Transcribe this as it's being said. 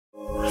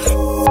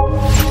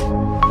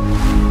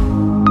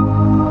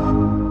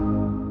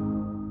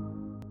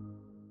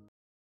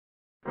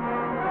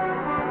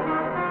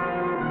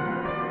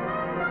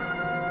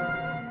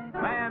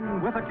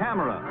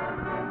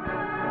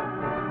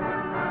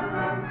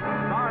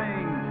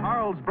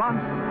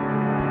Bronson.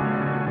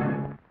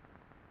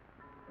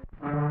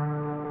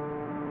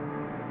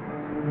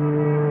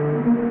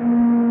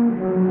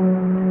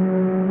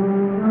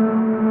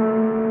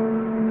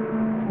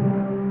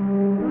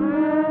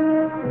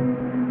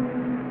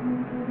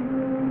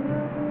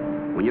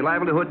 When your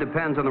livelihood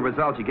depends on the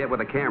results you get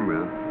with a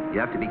camera, you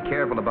have to be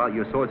careful about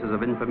your sources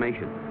of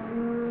information,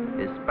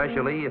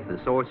 especially if the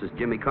source is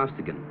Jimmy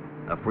Costigan,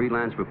 a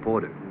freelance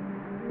reporter.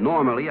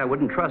 Normally, I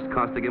wouldn't trust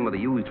Costigan with a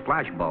used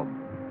flashbulb,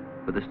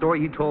 but the story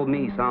he told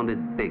me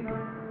sounded big,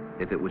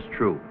 if it was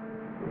true.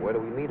 Where do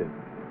we meet him?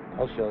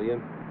 I'll show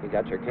you. You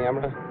got your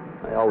camera?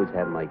 I always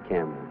have my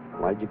camera.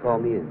 Why did you call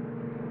me in?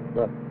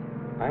 Look,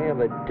 I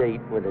have a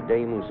date with a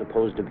dame who's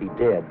supposed to be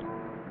dead,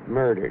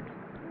 murdered.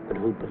 But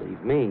who'd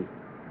believe me?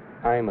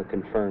 I'm a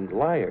confirmed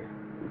liar.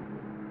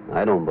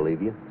 I don't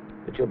believe you.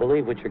 But you'll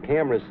believe what your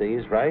camera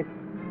sees, right?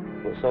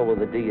 Well, so will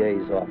the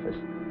DA's office.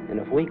 And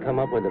if we come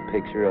up with a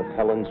picture of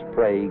Helen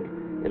Sprague,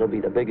 it'll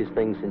be the biggest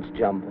thing since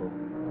Jumbo.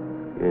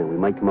 Yeah, we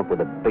might come up with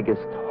the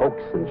biggest hoax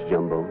since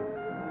Jumbo.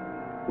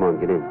 Come on,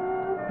 get in.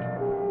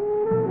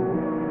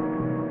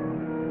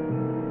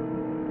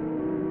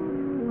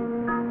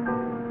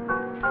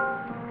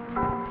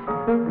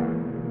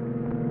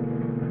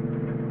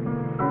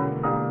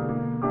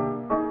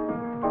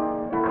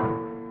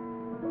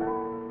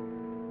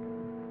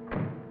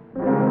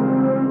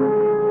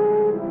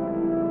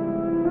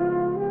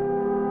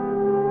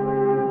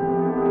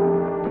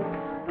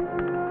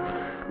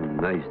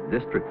 Nice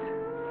district.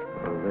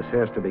 Well, this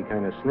has to be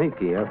kind of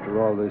sneaky.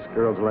 After all, this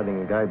girl's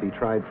letting a guy be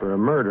tried for a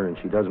murder, and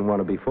she doesn't want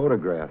to be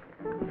photographed.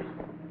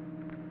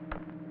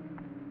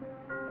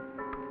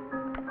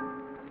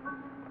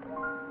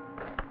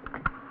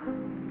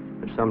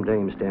 There's some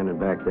dame standing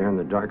back there in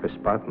the darkest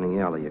spot in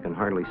the alley. You can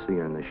hardly see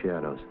her in the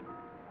shadows.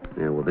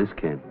 Yeah, well, this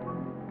can't.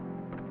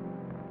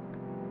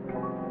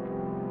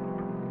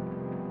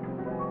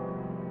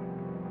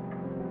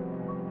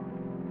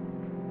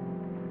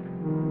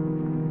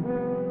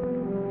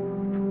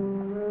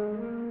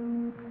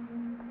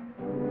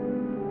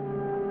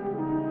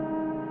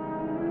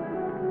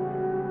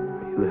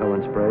 You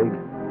Helen Sprague?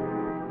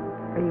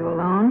 Are you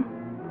alone?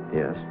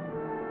 Yes.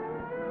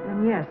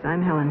 Then yes,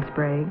 I'm Helen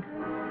Sprague.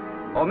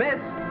 Oh, miss!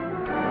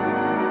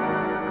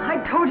 I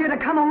told you to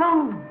come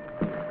alone.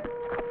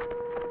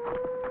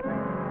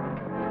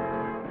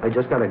 I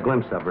just got a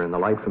glimpse of her in the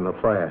light from the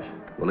flash.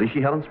 Well, is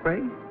she Helen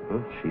Sprague?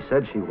 Well, she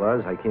said she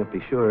was. I can't be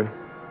sure.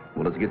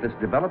 Well, let's get this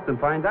developed and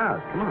find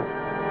out. Come on.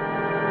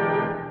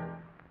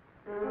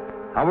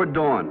 Howard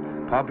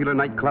Dorn, popular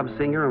nightclub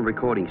singer and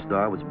recording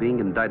star, was being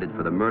indicted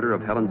for the murder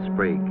of Helen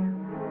Sprague,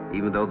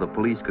 even though the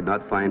police could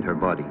not find her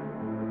body.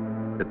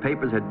 The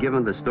papers had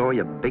given the story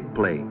a big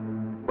play.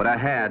 What I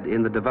had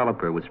in the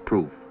developer was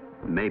proof,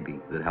 maybe,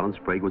 that Helen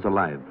Sprague was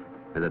alive,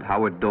 and that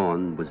Howard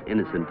Dorn was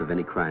innocent of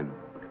any crime.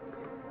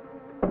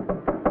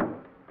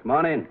 Come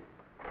on in.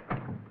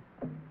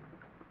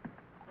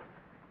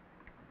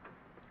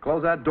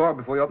 Close that door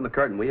before you open the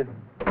curtain, will you?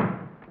 Did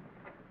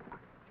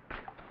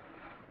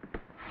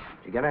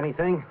you get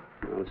anything?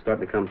 Well, it's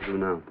starting to come through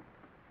now.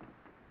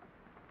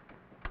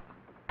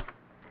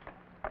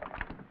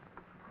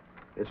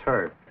 It's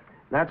her.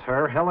 That's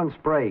her, Helen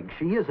Sprague.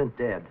 She isn't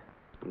dead.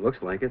 It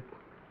looks like it,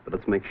 but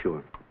let's make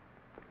sure.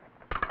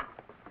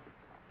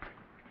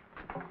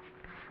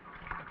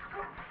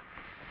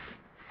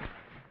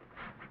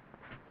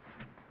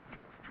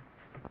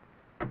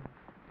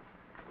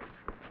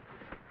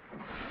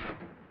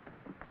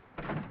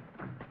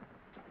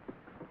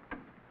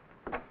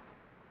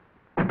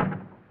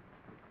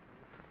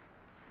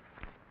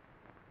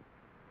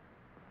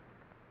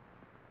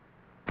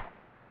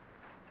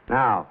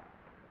 Now,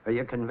 are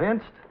you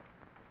convinced?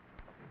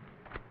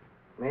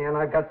 Man,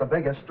 I've got the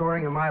biggest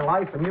story in my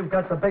life, and you've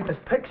got the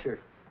biggest picture.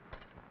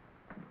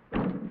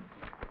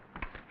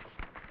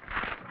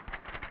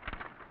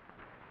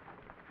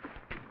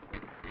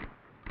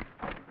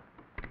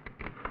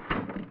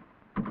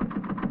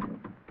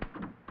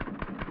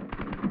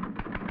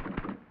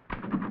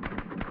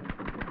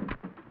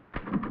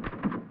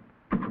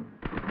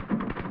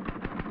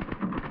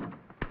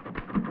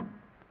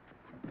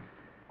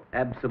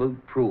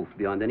 Absolute proof,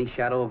 beyond any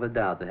shadow of a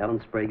doubt, that Helen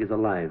Sprague is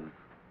alive.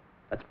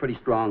 That's pretty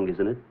strong,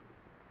 isn't it?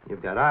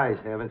 You've got eyes,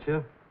 haven't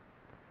you?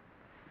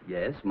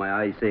 Yes, my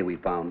eyes say we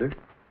found her.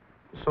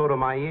 So do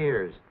my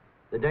ears.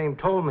 The dame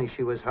told me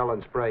she was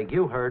Helen Sprague.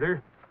 You heard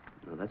her.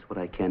 Now, that's what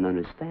I can't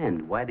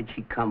understand. Why did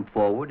she come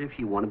forward if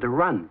she wanted to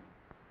run?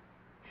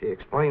 She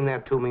explained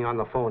that to me on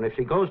the phone. If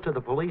she goes to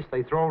the police,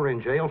 they throw her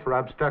in jail for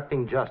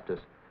obstructing justice.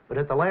 But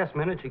at the last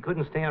minute, she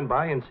couldn't stand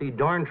by and see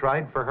Dorn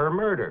tried for her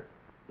murder.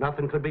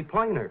 Nothing could be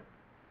plainer.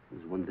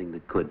 There's one thing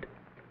that could.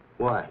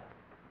 What?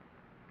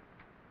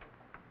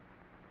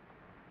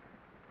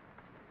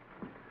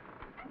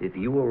 If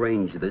you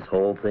arrange this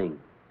whole thing,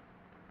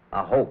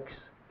 a hoax,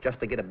 just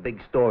to get a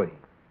big story.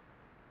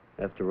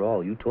 After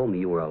all, you told me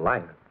you were a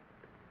liar.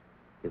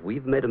 If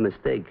we've made a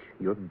mistake,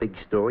 your big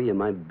story and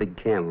my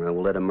big camera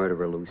will let a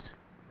murderer loose.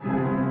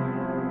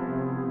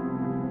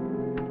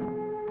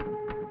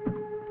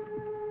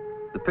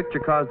 The picture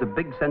caused a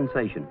big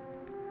sensation,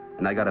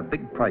 and I got a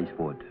big price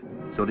for it.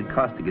 So did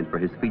Costigan for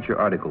his feature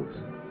articles.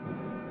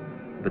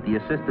 But the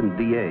assistant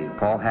DA,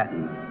 Paul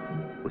Hatton,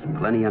 was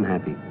plenty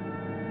unhappy.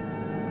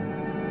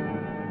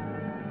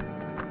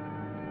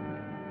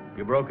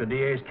 You broke the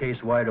DA's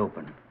case wide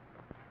open.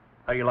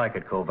 How do you like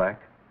it, Kovac?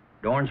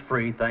 Dorn's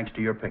free thanks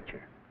to your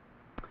picture.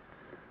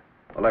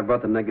 Well, I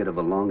brought the negative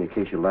along in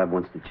case your lab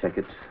wants to check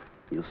it.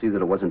 You'll see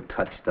that it wasn't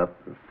touched up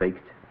or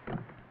faked.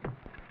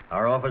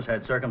 Our office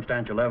had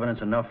circumstantial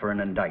evidence enough for an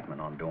indictment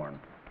on Dorn.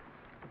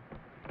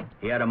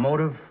 He had a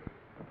motive.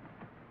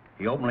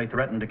 He openly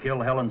threatened to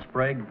kill Helen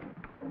Sprague.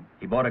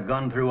 He bought a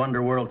gun through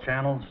underworld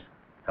channels.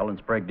 Helen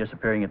Sprague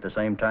disappearing at the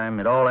same time.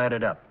 It all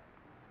added up.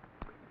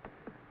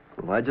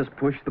 Well, I just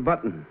pushed the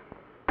button.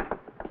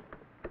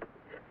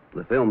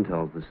 The film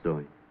tells the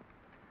story.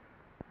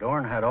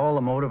 Dorn had all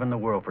the motive in the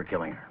world for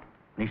killing her.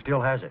 And he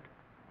still has it.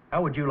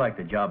 How would you like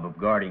the job of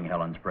guarding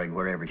Helen Sprague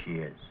wherever she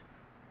is?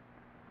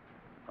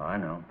 Oh, I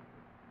know.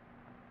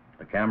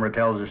 The camera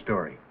tells the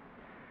story.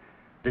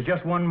 There's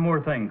just one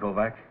more thing,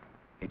 Kovac.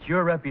 It's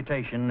your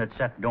reputation that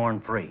set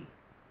Dorn free.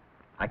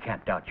 I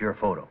can't doubt your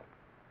photo.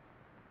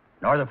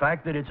 Nor the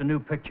fact that it's a new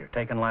picture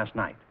taken last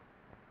night.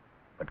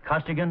 But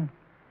Costigan,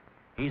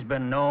 he's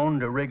been known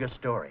to rig a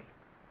story.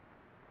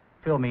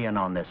 Fill me in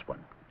on this one,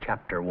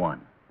 Chapter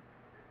 1.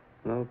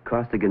 Well,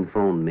 Costigan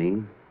phoned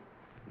me.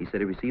 He said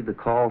he received a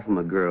call from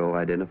a girl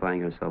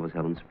identifying herself as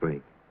Helen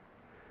Sprague.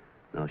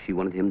 Now, she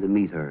wanted him to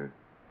meet her.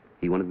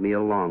 He wanted me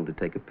along to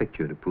take a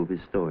picture to prove his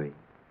story.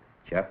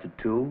 Chapter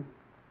 2?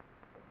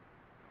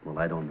 Well,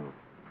 I don't know.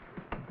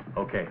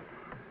 Okay.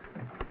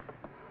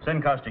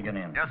 Send Costigan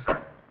in. Yes,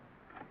 sir.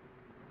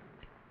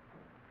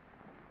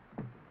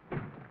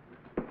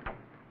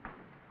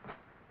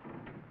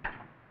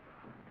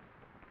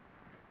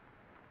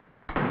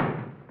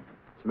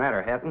 What's the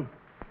matter, Hatton?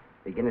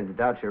 Beginning to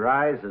doubt your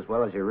eyes as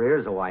well as your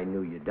ears? Oh, I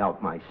knew you'd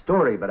doubt my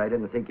story, but I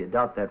didn't think you'd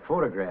doubt that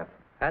photograph.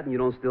 Hatton, you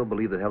don't still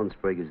believe that Helen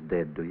Sprague is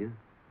dead, do you?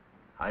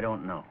 I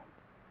don't know.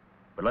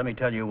 But let me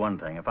tell you one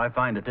thing. If I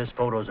find that this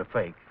photo's a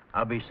fake,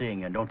 I'll be seeing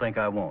you, and don't think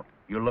I won't.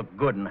 You'll look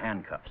good in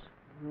handcuffs.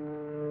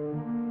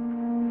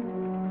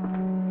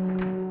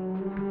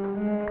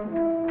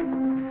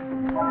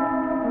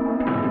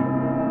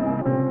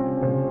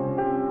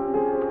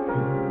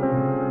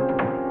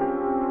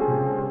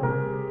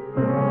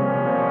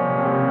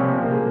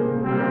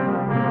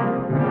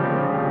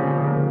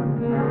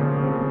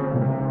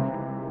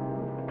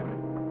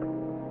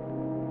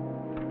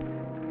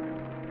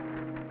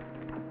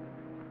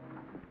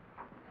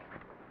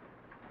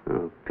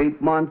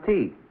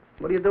 Monteith,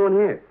 what are you doing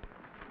here?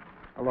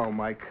 Hello,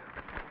 Mike.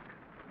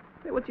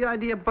 Hey, what's the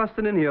idea of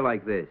busting in here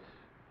like this?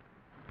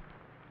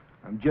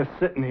 I'm just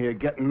sitting here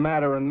getting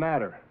madder and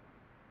madder.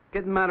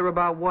 Getting matter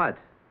about what?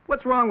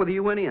 What's wrong with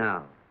you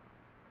anyhow?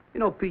 You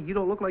know, Pete, you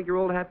don't look like your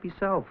old happy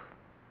self.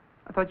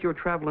 I thought you were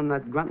traveling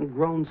that grunt and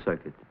groan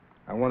circuit.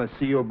 I want to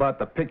see you about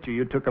the picture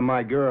you took of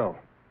my girl.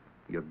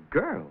 Your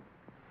girl?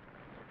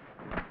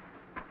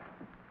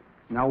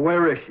 Now,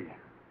 where is she?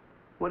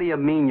 What do you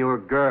mean, your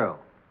girl?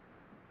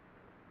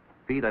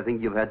 Pete, I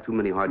think you've had too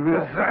many hard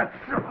times. That's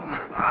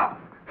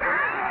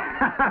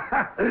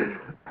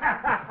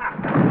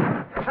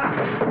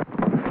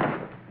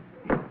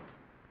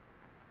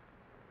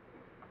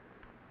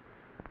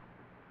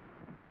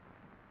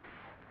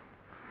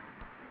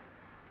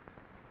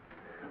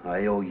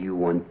I owe you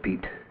one,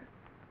 Pete.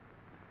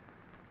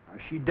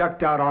 She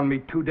ducked out on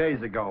me 2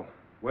 days ago.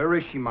 Where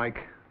is she, Mike?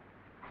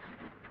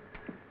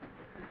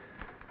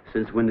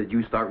 Since when did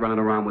you start running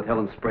around with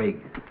Helen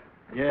Sprague?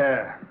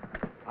 Yeah,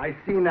 I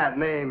seen that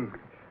name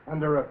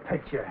under a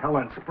picture,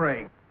 Helen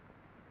Sprague.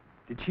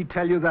 Did she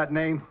tell you that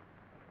name?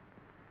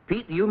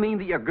 Pete, do you mean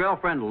that your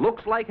girlfriend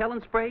looks like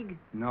Helen Sprague?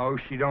 No,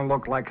 she don't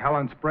look like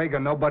Helen Sprague or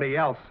nobody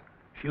else.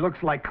 She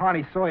looks like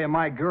Connie Sawyer,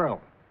 my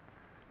girl.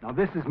 Now,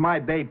 this is my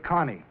babe,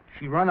 Connie.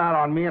 She run out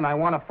on me, and I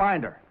want to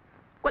find her.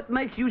 What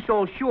makes you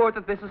so sure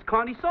that this is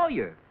Connie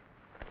Sawyer?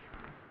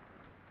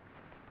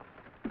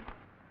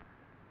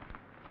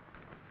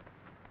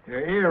 Her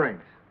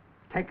earrings.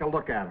 Take a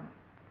look at them.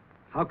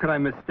 How could I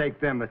mistake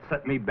them that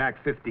set me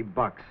back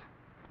 $50?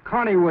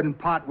 Connie wouldn't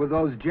part with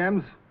those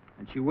gems,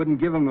 and she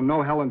wouldn't give them to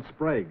no Helen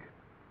Sprague.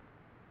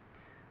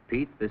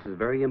 Pete, this is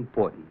very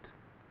important.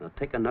 Now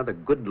take another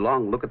good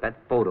long look at that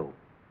photo.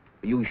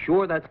 Are you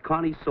sure that's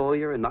Connie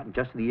Sawyer and not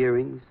just the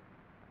earrings?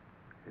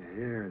 Her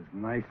hair is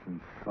nice and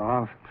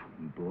soft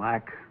and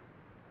black.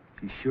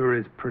 She sure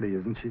is pretty,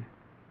 isn't she?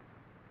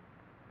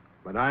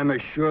 But I'm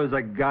as sure as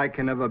a guy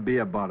can ever be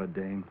about a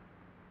dame.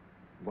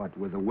 What,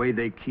 with the way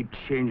they keep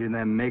changing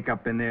their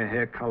makeup and their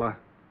hair color?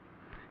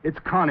 It's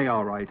Connie,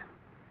 all right.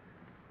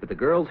 But the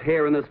girl's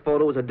hair in this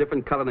photo is a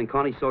different color than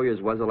Connie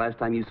Sawyer's was the last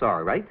time you saw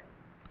her, right?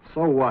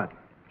 So what?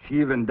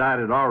 She even dyed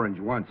it orange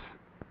once.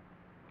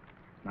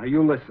 Now,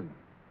 you listen.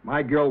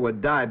 My girl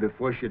would die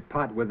before she'd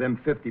part with them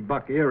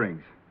 $50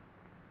 earrings.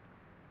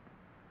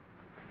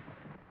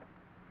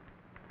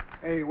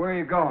 Hey, where are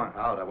you going?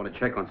 Out. I want to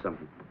check on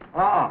something.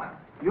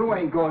 You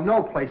ain't going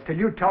no place till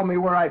you tell me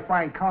where I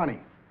find Connie.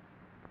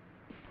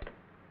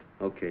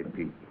 Okay,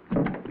 Pete.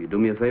 Will you do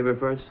me a favor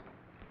first?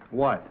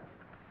 What?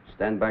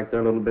 Stand back there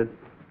a little bit.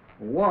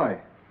 Why?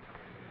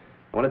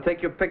 I want to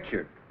take your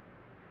picture.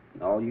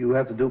 All you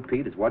have to do,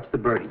 Pete, is watch the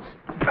birdies.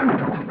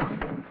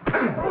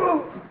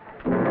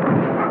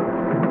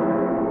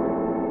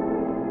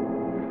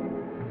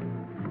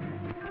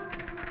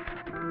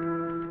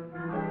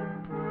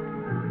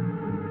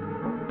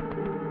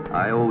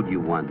 I owed you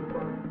one.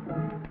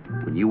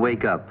 When you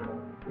wake up,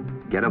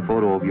 get a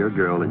photo of your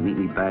girl and meet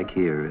me back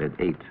here at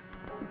 8.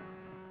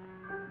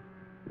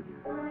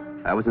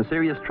 I was in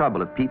serious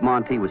trouble if Pete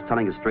Monty was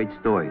telling a straight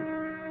story.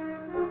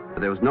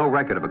 But there was no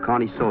record of a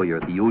Connie Sawyer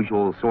at the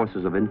usual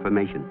sources of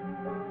information.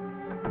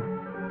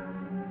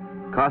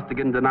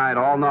 Costigan denied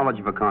all knowledge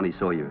of a Connie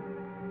Sawyer.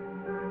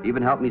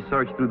 Even helped me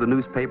search through the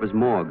newspaper's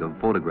morgue of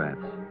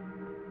photographs.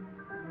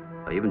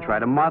 I even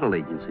tried a model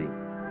agency,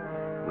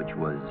 which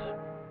was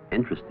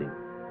interesting,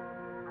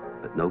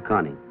 but no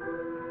Connie.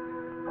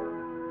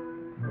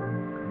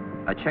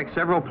 I checked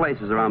several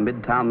places around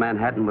Midtown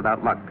Manhattan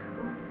without luck.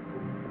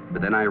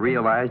 But then I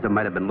realized I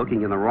might have been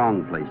looking in the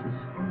wrong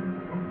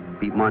places.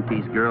 Pete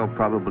Monty's girl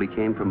probably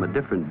came from a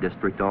different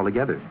district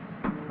altogether.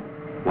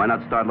 Why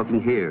not start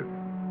looking here,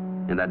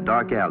 in that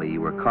dark alley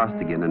where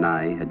Costigan and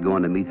I had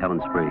gone to meet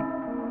Helen Sprague?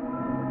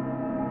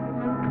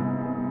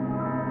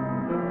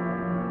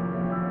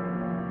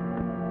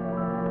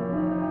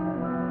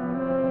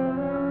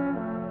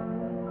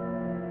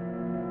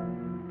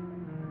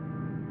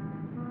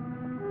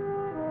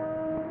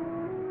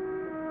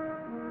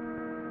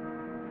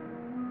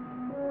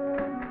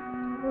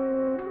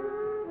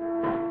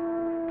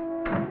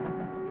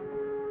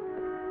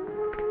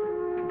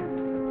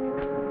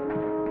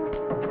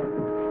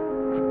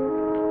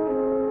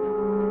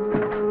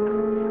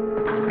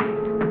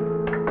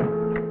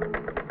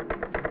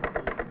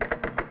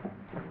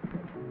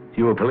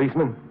 You a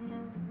policeman?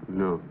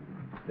 No.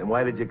 Then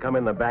why did you come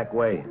in the back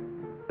way?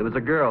 There was a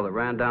girl that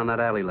ran down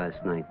that alley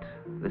last night.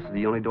 This is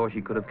the only door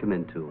she could have come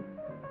into.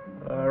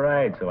 All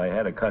right, so I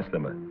had a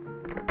customer.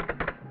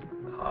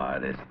 Ah,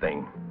 this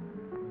thing.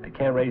 I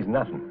can't raise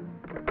nothing.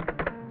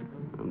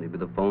 Well, maybe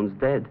the phone's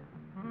dead.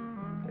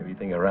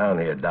 Everything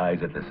around here dies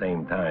at the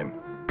same time.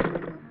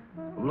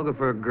 I'm looking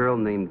for a girl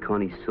named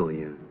Connie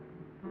Sawyer.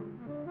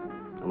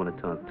 I want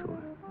to talk to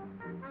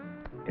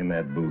her. In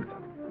that booth.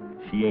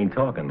 She ain't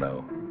talking,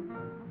 though.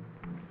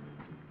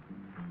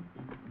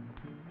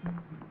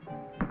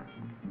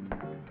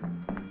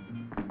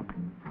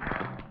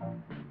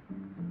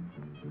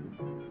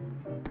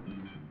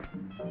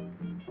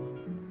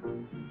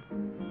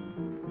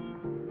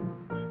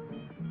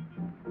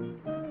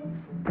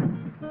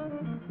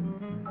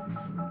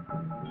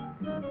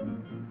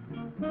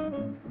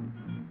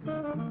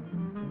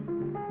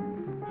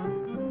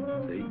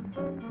 See?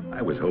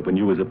 I was hoping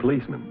you was a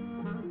policeman.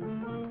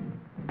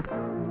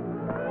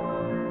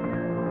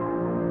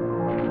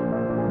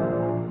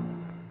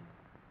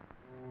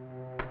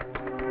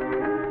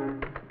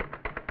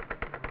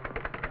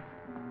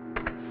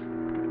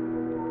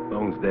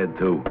 Phone's dead,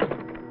 too.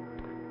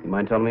 You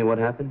mind telling me what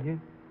happened here?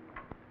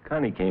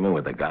 Connie came in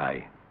with a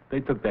guy. They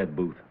took that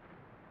booth.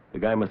 The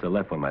guy must have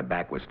left when my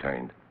back was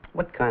turned.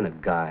 What kind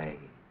of guy?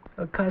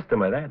 A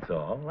customer, that's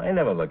all. I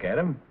never look at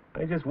him.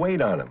 I just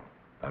wait on him.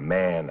 A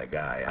man, a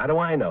guy. How do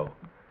I know?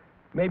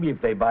 Maybe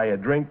if they buy a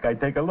drink, I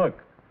take a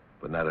look.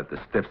 But not at the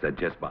stiffs that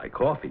just buy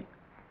coffee.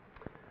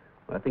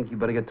 Well, I think you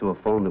better get to a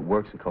phone that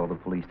works and call the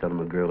police. Tell them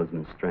a girl has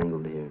been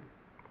strangled here.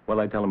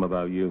 What'll I tell him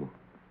about you?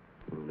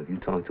 Well, if you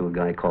talk to a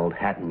guy called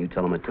Hatton, you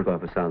tell him I took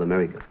off for South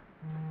America.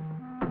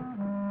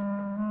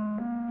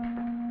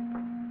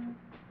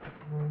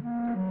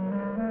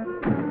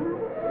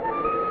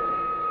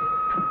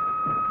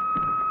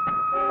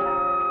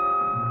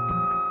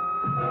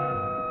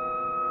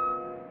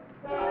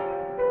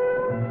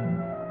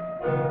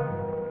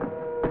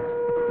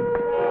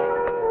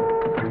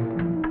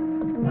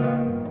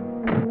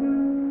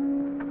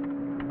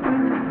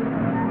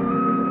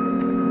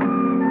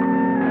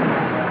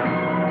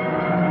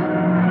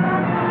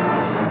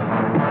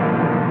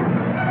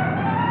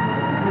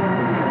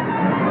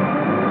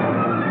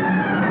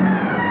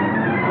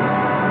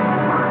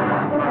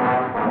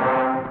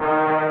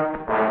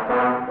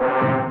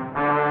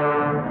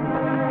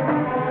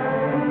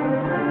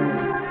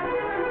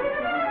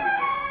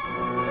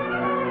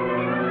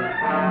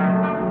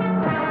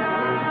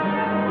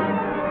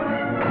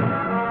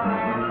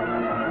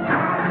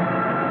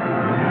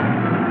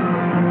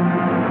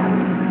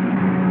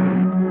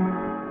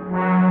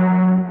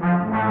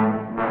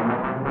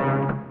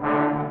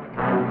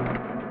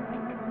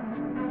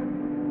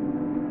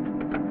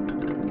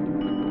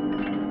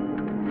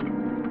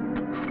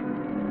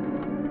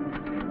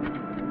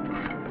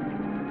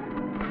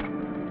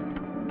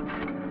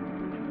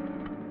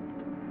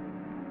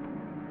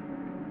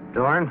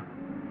 Dorn?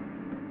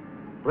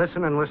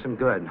 Listen and listen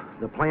good.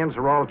 The plans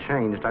are all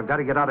changed. I've got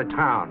to get out of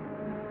town.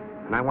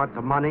 And I want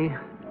the money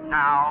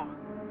now,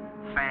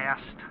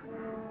 fast,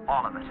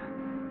 all of it.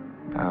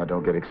 Now,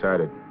 don't get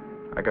excited.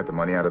 I got the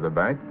money out of the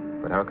bank,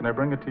 but how can I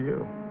bring it to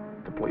you?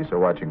 The police are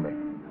watching me.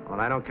 Well,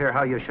 I don't care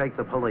how you shake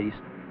the police.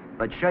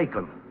 but shake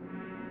 'em.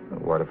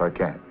 What if I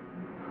can't?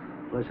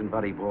 Listen,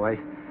 buddy boy,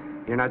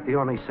 you're not the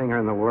only singer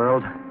in the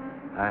world.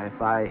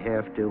 If I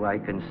have to, I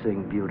can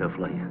sing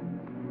beautifully.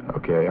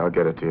 Okay, I'll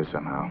get it to you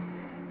somehow.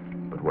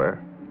 But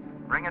where?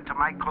 Bring it to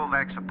Mike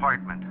Kovac's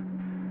apartment.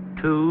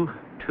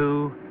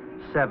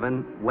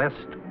 227 West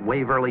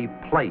Waverly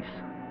Place.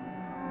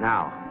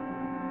 Now,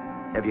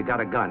 have you got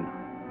a gun?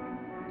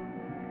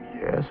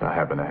 Yes, I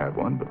happen to have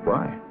one, but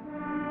why?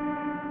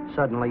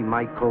 Suddenly,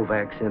 Mike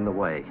Kovac's in the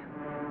way.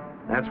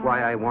 That's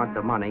why I want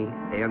the money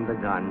and the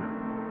gun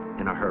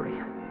in a hurry.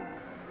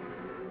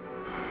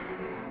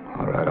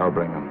 All right, I'll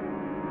bring them.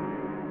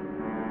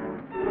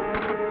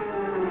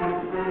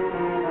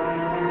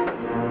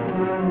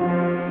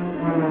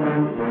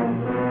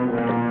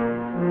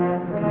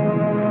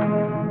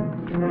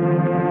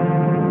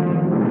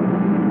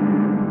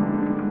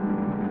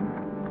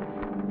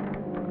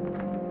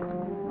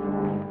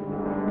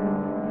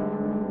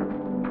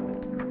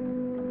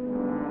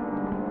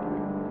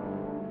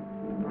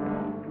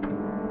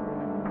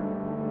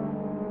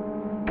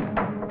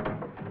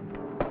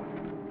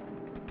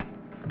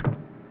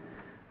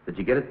 Did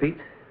you get it, Pete?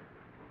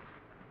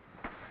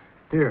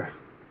 Here.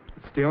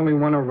 It's the only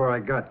one over I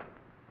got.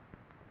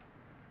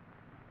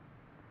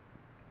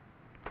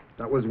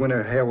 That was when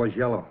her hair was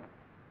yellow.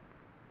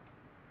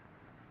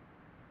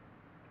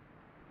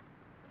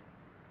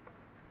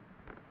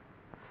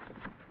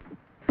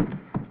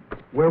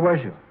 Where was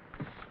you?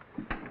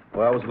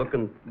 Well, I was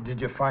looking... Did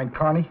you find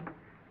Connie?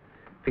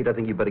 Pete, I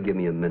think you better give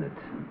me a minute.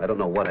 I don't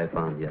know what I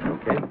found yet,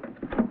 okay?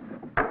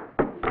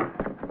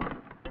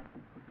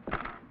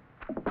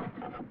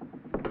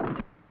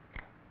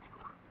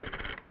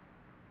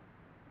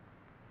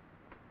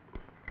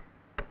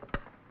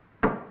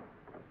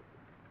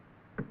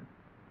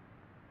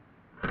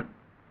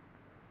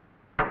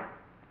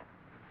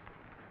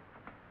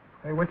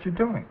 Hey, what you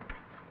doing?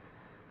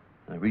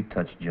 I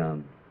retouched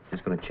John.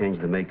 Just going to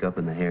change the makeup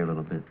and the hair a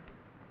little bit.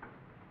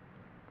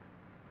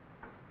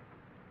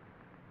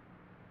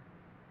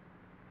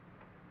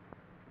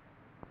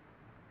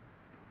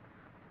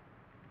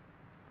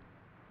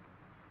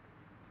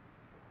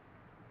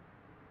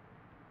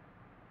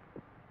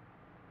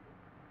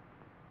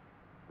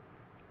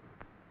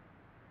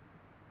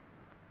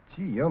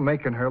 Gee, you're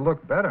making her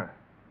look better.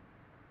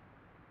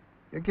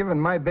 You're giving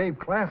my babe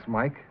class,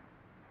 Mike.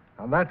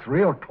 Now, that's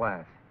real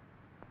class.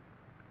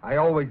 I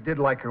always did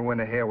like her when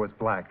her hair was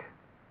black.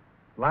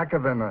 Blacker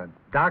than a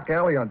dark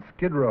alley on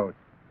Skid Road.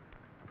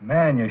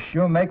 Man, you're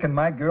sure making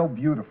my girl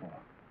beautiful.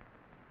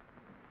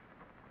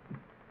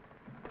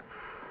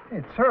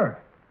 It's her.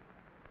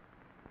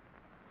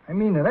 I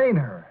mean, it ain't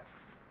her.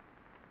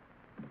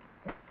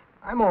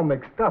 I'm all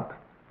mixed up.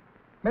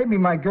 Maybe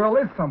my girl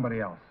is somebody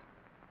else.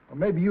 Or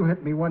maybe you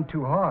hit me one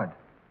too hard.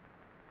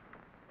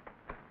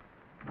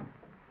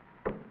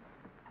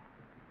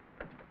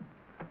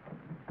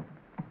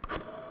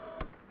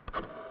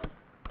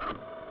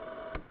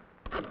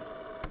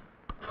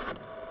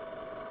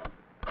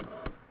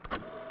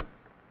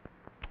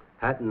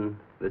 Hatton,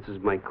 this is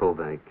Mike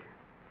Kovac.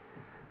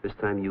 This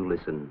time you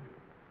listen.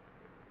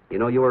 You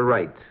know, you were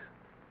right.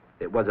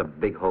 It was a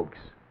big hoax.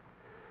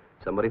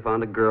 Somebody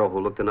found a girl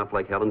who looked enough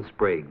like Helen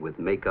Sprague with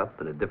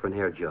makeup and a different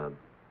hair job.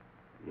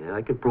 Yeah,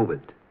 I can prove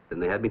it. Then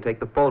they had me take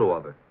the photo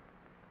of her.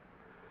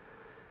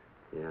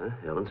 Yeah,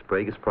 Helen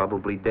Sprague is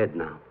probably dead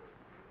now.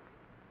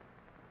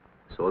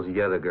 So is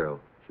the other girl.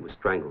 She was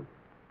strangled.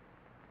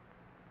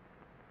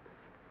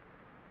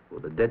 Well,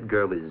 the dead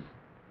girl is...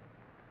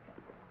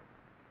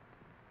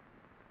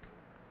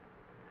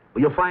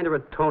 Well, you'll find her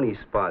at Tony's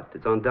spot.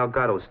 It's on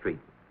Delgado Street.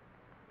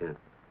 Yeah.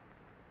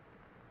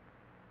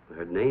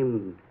 Her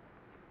name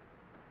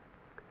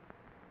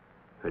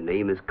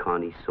is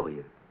Connie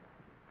Sawyer.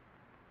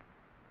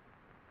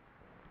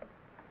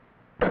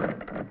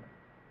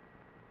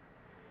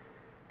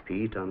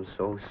 Pete, I'm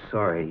so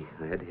sorry.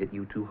 I had to hit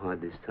you too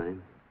hard this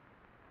time.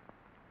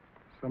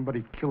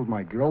 Somebody killed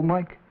my girl,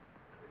 Mike?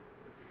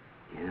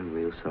 Yeah, I'm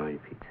real sorry,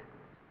 Pete.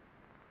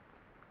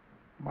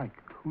 Mike,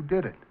 who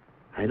did it?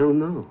 I don't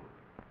know.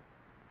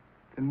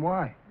 And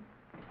why?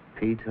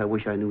 Pete, I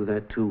wish I knew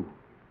that, too.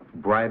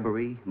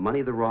 Bribery,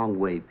 money the wrong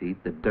way,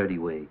 Pete, the dirty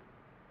way.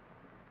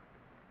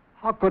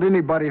 How could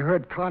anybody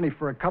hurt Connie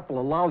for a couple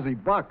of lousy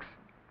bucks?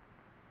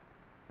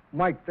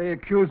 Mike, they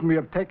accused me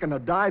of taking a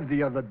dive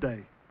the other day.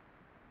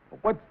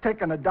 But what's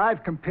taking a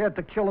dive compared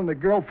to killing a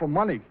girl for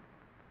money?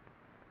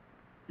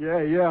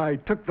 Yeah, I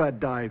took that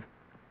dive.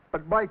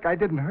 But, Mike, I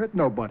didn't hurt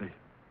nobody.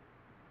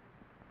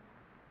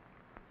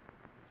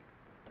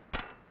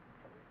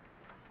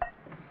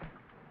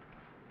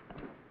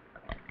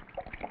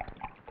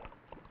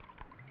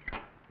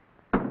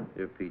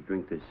 Here, Pete,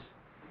 drink this.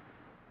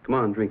 Come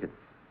on, drink it.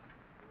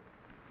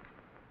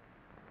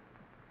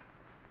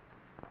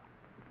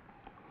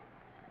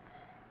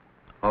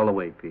 All the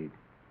way, Pete.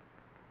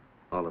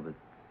 All of it.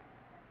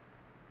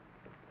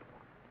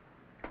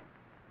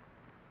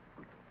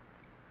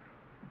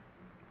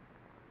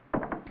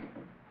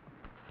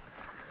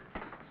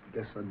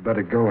 Guess I'd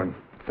better go and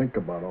think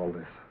about all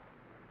this.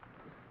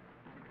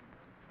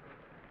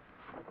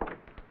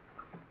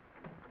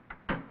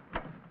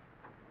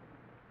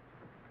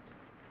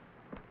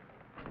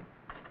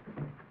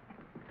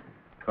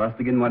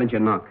 Costigan, why didn't you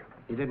knock?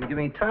 He didn't give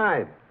me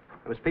time.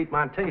 It was Pete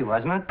Monte,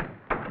 wasn't it?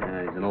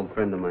 Yeah, he's an old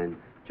friend of mine.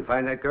 Did you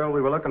find that girl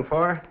we were looking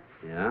for?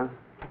 Yeah?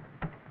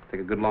 Take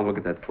a good long look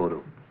at that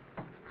photo.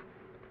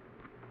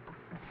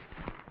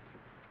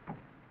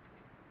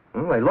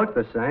 Well, they look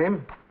the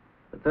same,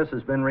 but this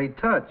has been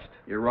retouched.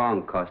 You're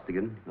wrong,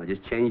 Costigan. I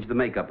just changed the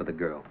makeup of the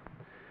girl.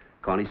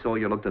 Connie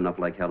Sawyer looked enough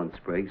like Helen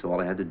Sprague, so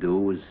all I had to do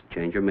was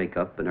change her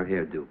makeup and her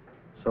hairdo.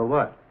 So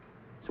what?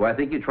 So I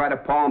think you try to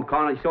palm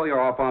Connie Sawyer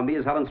off on me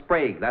as Helen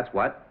Sprague, that's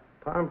what.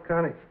 Palm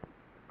Connie?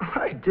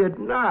 I did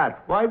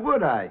not. Why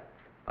would I?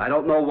 I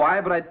don't know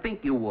why, but I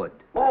think you would.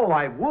 Oh,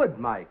 I would,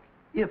 Mike.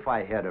 If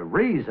I had a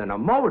reason, a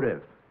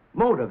motive.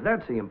 Motive,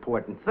 that's the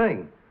important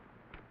thing.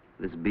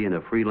 This being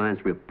a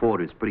freelance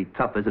reporter is pretty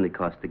tough, isn't it,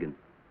 Costigan?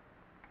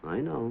 I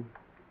know.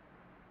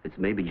 It's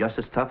maybe just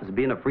as tough as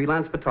being a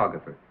freelance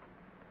photographer.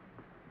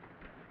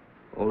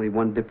 Only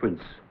one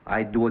difference.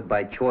 I do it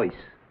by choice.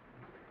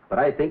 But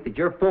I think that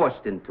you're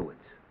forced into it.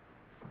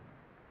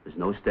 There's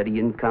no steady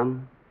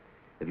income.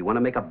 If you want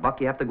to make a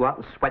buck, you have to go out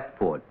and sweat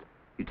for it.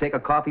 You take a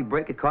coffee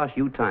break, it costs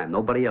you time.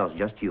 Nobody else,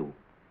 just you.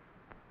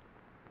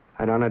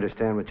 I don't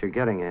understand what you're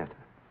getting at.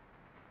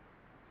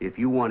 If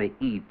you want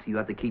to eat, you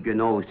have to keep your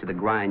nose to the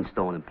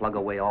grindstone and plug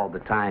away all the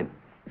time.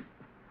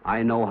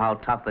 I know how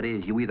tough it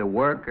is. You either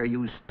work or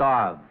you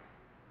starve.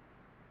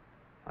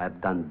 I've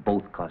done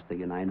both,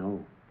 Costigan, I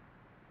know.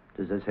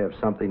 Does this have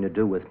something to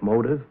do with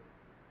motive?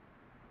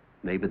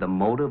 Maybe the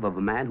motive of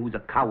a man who's a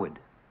coward.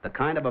 The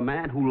kind of a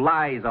man who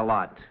lies a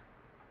lot.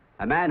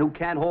 A man who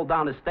can't hold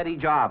down a steady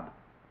job.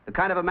 The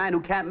kind of a man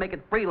who can't make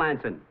it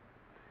freelancing.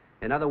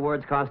 In other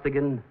words,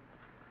 Costigan,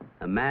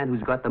 a man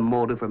who's got the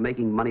motive for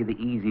making money the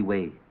easy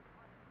way.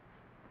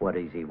 What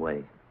easy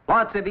way?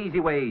 Lots of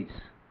easy ways.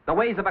 The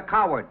ways of a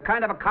coward.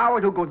 Kind of a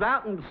coward who goes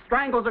out and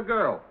strangles a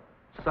girl.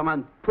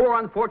 Some poor,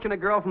 unfortunate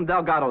girl from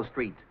Delgado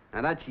Street.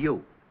 And that's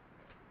you.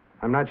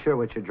 I'm not sure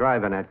what you're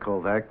driving at,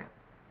 Kovac,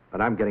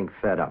 but I'm getting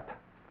fed up.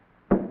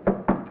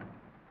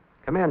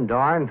 Come in,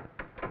 Dawn.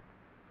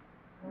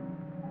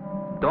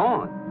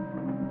 Dawn?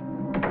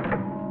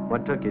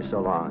 What took you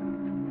so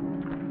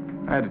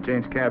long? I had to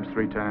change cabs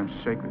 3 times to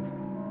shake it.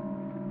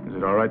 Is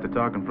it all right to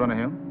talk in front of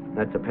him?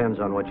 That depends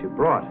on what you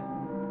brought.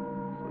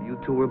 So you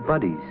two were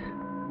buddies.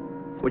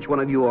 Which one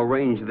of you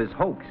arranged this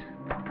hoax?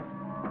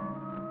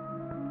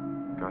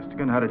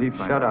 Costigan, how did he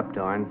find Shut out? up,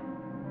 Dawn.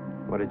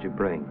 What did you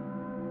bring?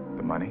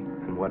 The money?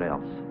 And what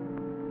else?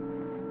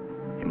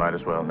 You might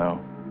as well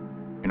know.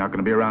 You're not going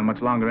to be around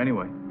much longer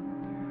anyway.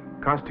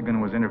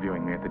 Costigan was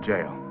interviewing me at the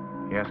jail.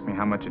 He asked me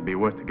how much it'd be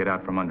worth to get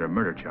out from under a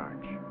murder charge.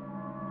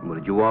 What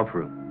did you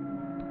offer him?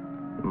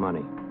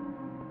 Money.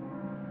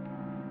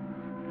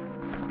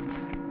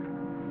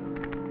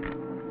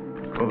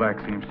 Kovac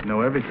seems to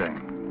know everything.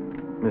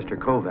 Mr.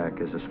 Kovac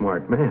is a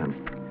smart man.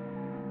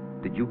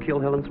 Did you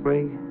kill Helen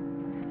Sprague?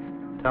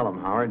 Tell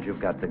him, Howard,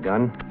 you've got the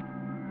gun.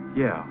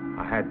 Yeah,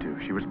 I had to.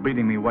 She was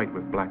bleeding me white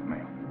with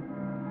blackmail.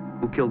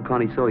 Who killed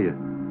Connie Sawyer?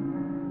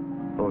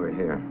 Over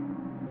here.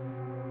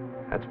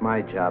 That's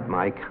my job,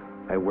 Mike.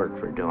 I work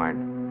for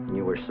Dorn. And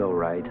you were so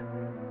right.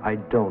 I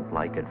don't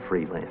like it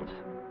freelance.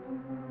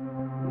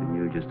 And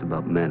you're just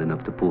about man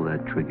enough to pull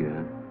that trigger,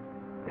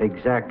 huh?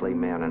 Exactly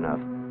man enough.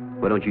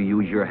 Why don't you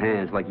use your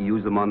hands like you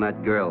used them on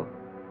that girl?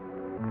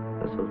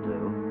 This'll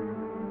do.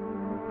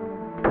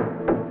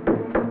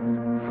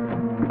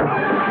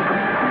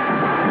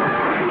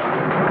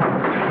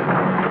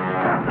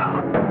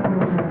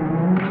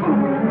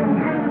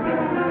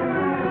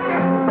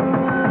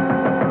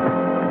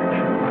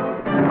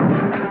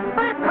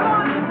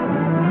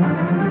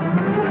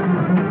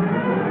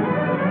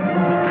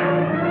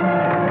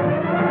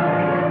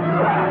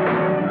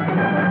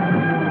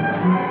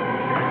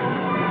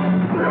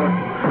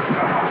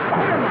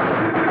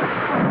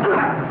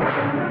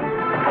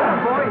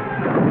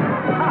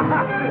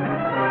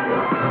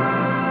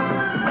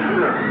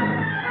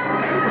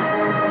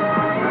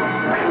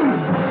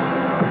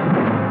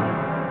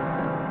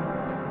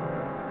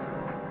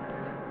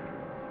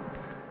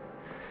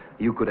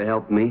 You could have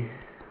helped me.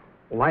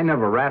 Well, I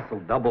never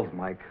wrestled doubles,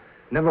 Mike.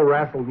 Never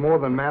wrestled more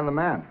than man to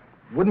man.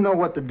 Wouldn't know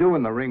what to do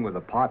in the ring with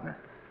a partner.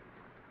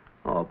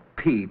 Oh,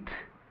 Pete.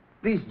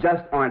 These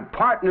just aren't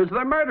partners,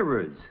 they're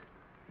murderers.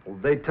 Well,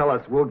 they tell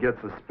us we'll get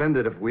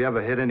suspended if we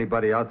ever hit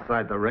anybody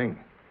outside the ring.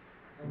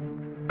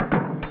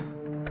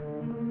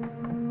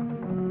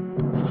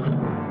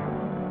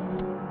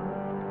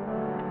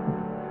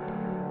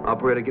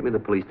 Operator, get me the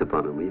police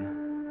department, will you?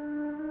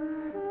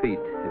 Pete,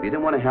 if you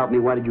didn't want to help me,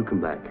 why did you come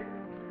back?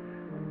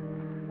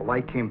 Well,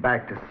 I came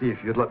back to see if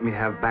you'd let me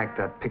have back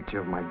that picture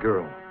of my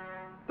girl.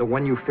 The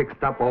one you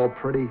fixed up all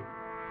pretty.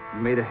 You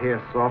made her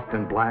hair soft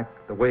and black,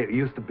 the way it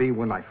used to be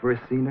when I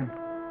first seen her.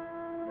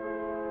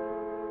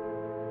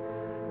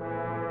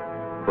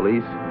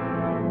 Police?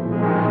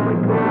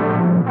 Wait,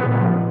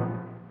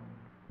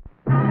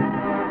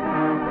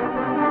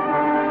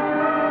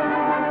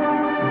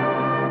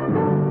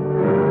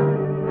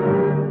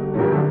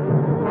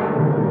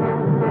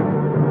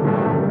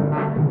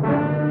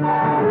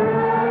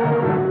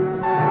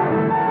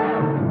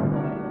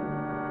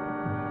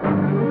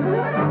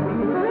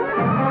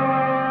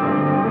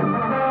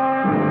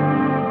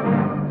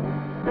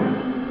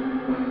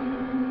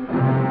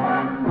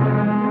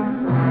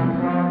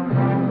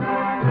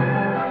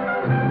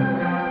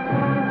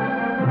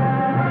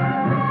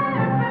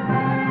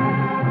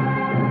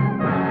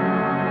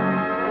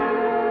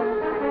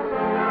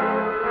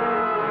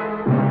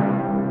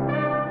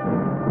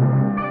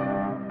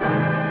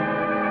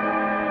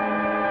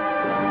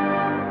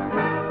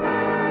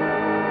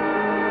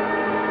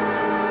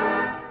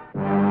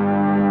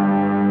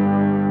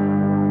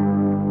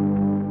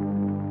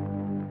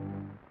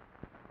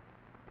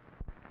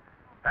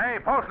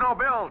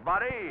 bills,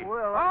 buddy.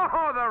 Well,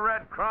 Oh, the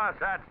Red Cross,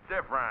 that's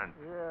different.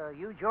 yeah,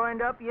 you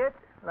joined up yet,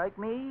 like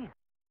me?